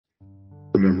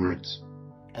Remembrance.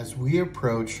 As we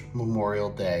approach Memorial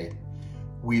Day,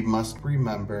 we must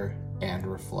remember and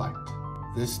reflect.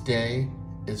 This day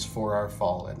is for our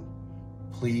fallen.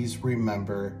 Please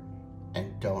remember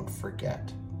and don't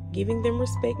forget. Giving them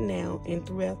respect now and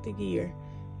throughout the year,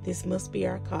 this must be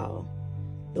our call.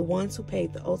 The ones who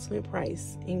paid the ultimate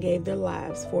price and gave their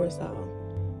lives for us all.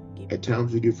 At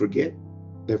times we do forget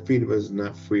that freedom is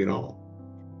not free at all.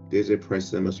 There's a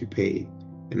price that must be paid,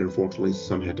 and unfortunately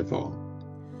some had to fall.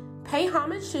 Pay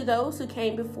homage to those who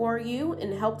came before you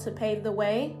and helped to pave the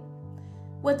way.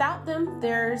 Without them,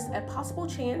 there's a possible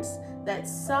chance that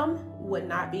some would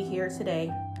not be here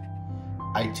today.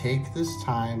 I take this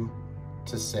time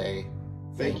to say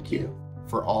thank you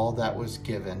for all that was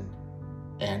given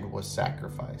and was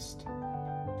sacrificed.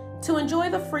 To enjoy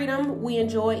the freedom we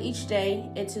enjoy each day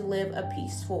and to live a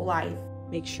peaceful life.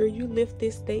 Make sure you lift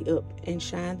this day up and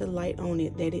shine the light on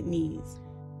it that it needs.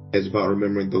 It's about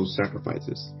remembering those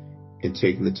sacrifices and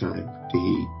taking the time to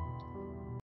heed.